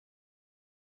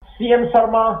CM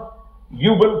Sarma,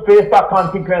 you will face the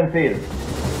consequences.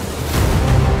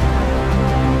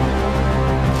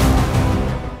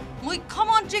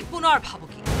 মুখ্যমন্ত্ৰীক পুনৰ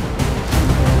ভাবুকি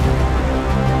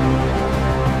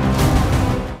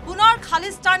পুনৰ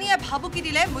খালিস্তানীয়ে ভাবুকি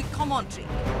দিলে মুখ্যমন্ত্ৰী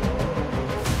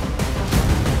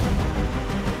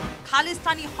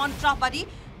খালিস্তানী সন্ত্ৰাসবাদী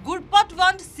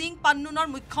ৰপটৱন সিং পান্নুনৰ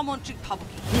মুখ্যমন্ত্ৰীক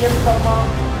ভাবুকি CM Sarma,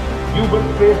 you will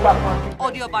face the consequences.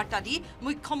 Audio বাৰ্তা দি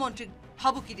মুখ্যমন্ত্ৰীক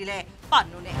ভাবুকি দিলে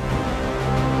পান্নুনে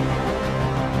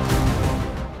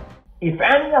If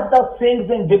any of the Singhs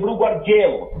in Dibrugarh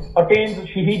jail attains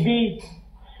Shahidi,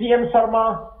 CM Sarma,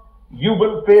 you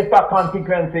will face the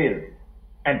consequences.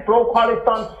 And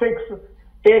pro-Khalistan Sikhs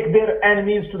take their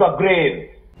enemies to the grave.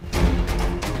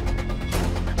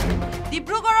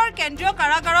 ডিব্ৰুগড়ৰ কেন্দ্ৰীয়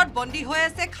কাৰাগাৰত বন্দী হৈ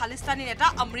আছে খালিস্তানী নেতা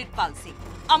অমৃতপাল সিং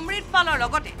অমৃতপালৰ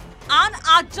লগতে আন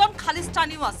 8জন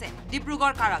খালিস্তানীও আছে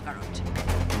ডিব্ৰুগড় কাৰাগাৰত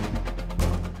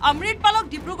অমৃতপালক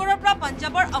ডিব্ৰুগড়ৰ পৰা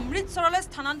পঞ্জাবৰ অমৃতসৰলৈ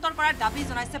স্থানান্তৰ কৰাৰ দাবী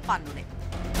জনাইছে পান্নুনে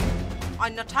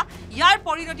অন্যথা ইয়াৰ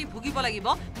পৰিণতি ভুগিব লাগিব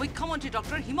মুখ্যমন্ত্ৰী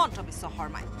ডক্টৰ হিমন্ত বিশ্ব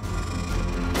শৰ্মাই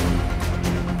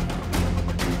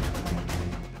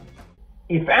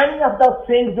If any of the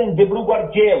Singhs in Dibrugarh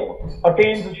jail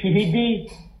attains Shahidi,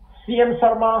 CM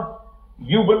Sarma,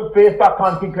 you will face the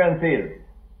consequences.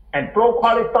 And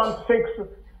pro-Khalistan Sikhs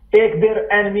take their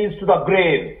enemies to the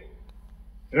grave.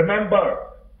 Remember,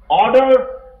 order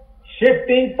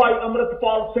shifting by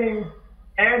Amritpal Singh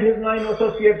and his 9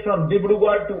 associates from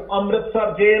Dibrugarh to Amritsar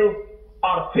jail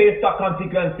or face the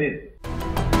consequences.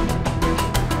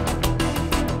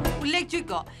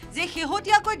 উল্লেখযোগ্য যে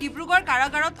শেহতীয়াকৈ ডিব্ৰুগড়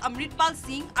কাৰাগাৰত অমৃতপাল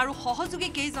সিং আৰু সহযোগী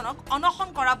কেইজনক অনশন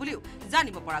কৰা বুলিও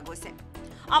জানিব পৰা গৈছে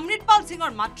অমৃতপাল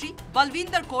সিঙৰ মাতৃ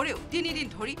বলবিন্দৰ কৌৰেও 3 দিন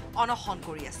ধৰি অনশন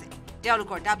কৰি আছে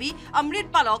তেওঁলোকৰ দাবী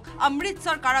অমৃতপালক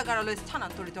অমৃতসৰ কাৰাগাৰলৈ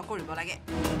স্থানান্তৰিত কৰিব লাগে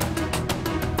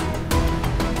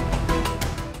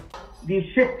The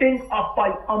shifting of by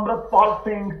Amritpal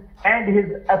Singh and his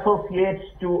associates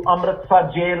to Amritsar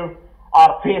jail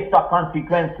are face the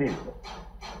consequences.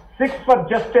 Sikhs for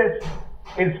Justice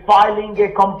is filing a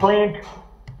complaint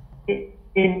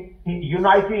in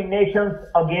United Nations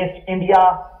against India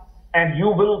and you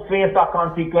will face the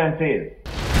consequences.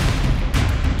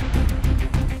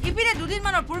 ইপিনে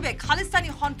দুদিনমানৰ পূৰ্বে খালিস্তানী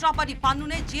সন্ত্ৰাসবাদী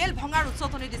পান্নুনে gel ভঙাৰ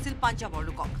উচতনি দিছিল পঞ্জাবৰ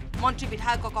লোকক মন্ত্ৰী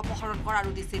বিধায়কক অপহৰণ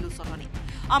কৰাৰো দিছিল উচতনি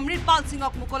অমৃতপাল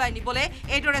সিঙক মুকলাই নিবলে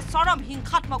এইদৰে চৰম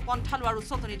হিংসাত্মক পন্থা লোৱাৰ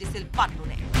উচতনি দিছিল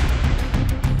পান্নুনে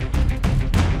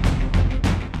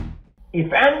If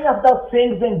any of the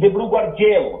Singhs in Dibrugarh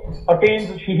jail attains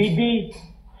Shahidi,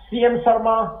 CM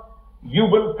Sarma, you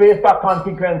will face the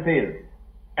consequences.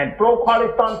 And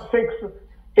pro-Khalistan Sikhs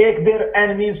take their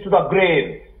enemies to the grave.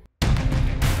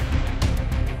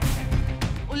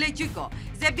 উল্লেখযোগ্য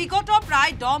যে বিগত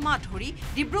প্ৰায় 10 মাহ ধৰি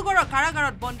ডিব্ৰুগড়ৰ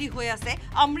কাৰাগাৰত বন্দী হৈ আছে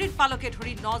অমৃতপালকে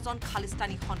ধৰি 9জন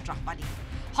খালিস্তানী সন্ত্ৰাসবাদী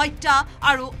হত্যা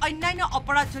আৰু অন্যান্য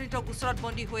অপৰাধজনিত গোচৰত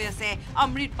বন্দী হৈ আছে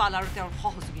অমৃতপাল আৰু তেওঁৰ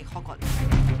সহযোগীসকল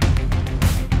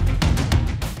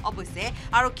অৱশ্যে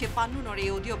আৰক্ষী পান্নুনৰ এই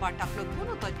অডিও বাৰ্তাক লৈ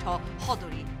কোনো তথ্য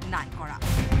সদৰি নাই কৰা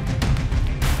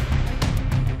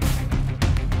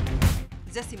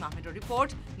জেছিম আহমেদৰ report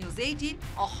news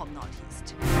 18 Assam north east